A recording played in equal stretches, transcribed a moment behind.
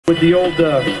with the old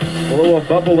blow a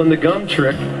bubble in the gum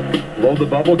trick. Blow the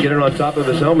bubble, get it on top of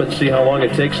his helmet, and see how long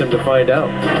it takes him to find out.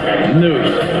 Noose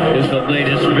is the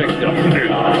latest victim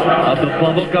of the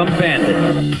bubblegum bandit.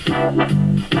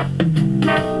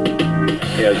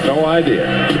 He has no idea.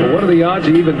 Well, what are the odds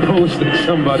he even knows that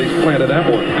somebody's planted that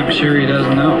one? I'm sure he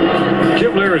doesn't know.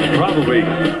 Jim Lehrer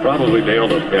probably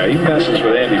nailed him. Yeah, he messes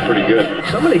with Andy pretty good.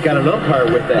 Somebody got an umpire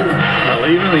with that.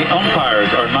 Well, even the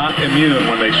umpires are not immune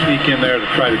when they sneak in there to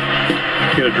try to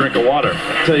get a drink of water.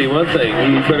 I'll tell you one thing,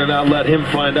 you better not let him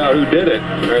find out who did it,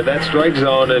 or that strike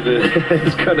zone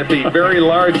is going to be very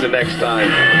large the next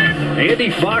time. Andy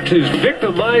Fox is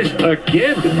victimized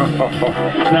again.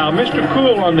 Now, Mr.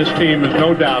 Cool on this team is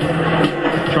no doubt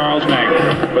Charles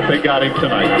Nanger, but they got him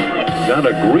tonight. Not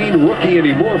a green rookie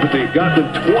anymore, but they've got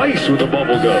him twice with a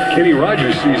bubble gum. Kenny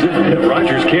Rogers sees it, and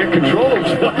Rogers can't control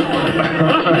himself.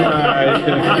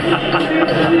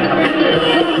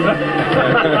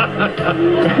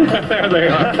 There they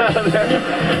are.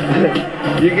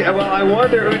 Well, I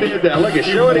wonder who did that. Look,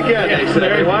 show it again. They said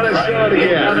they want to show it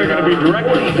again. Now they're going to be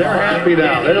directly. They're happy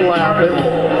now. They're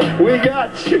laughing. We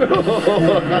got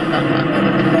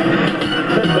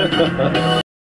you.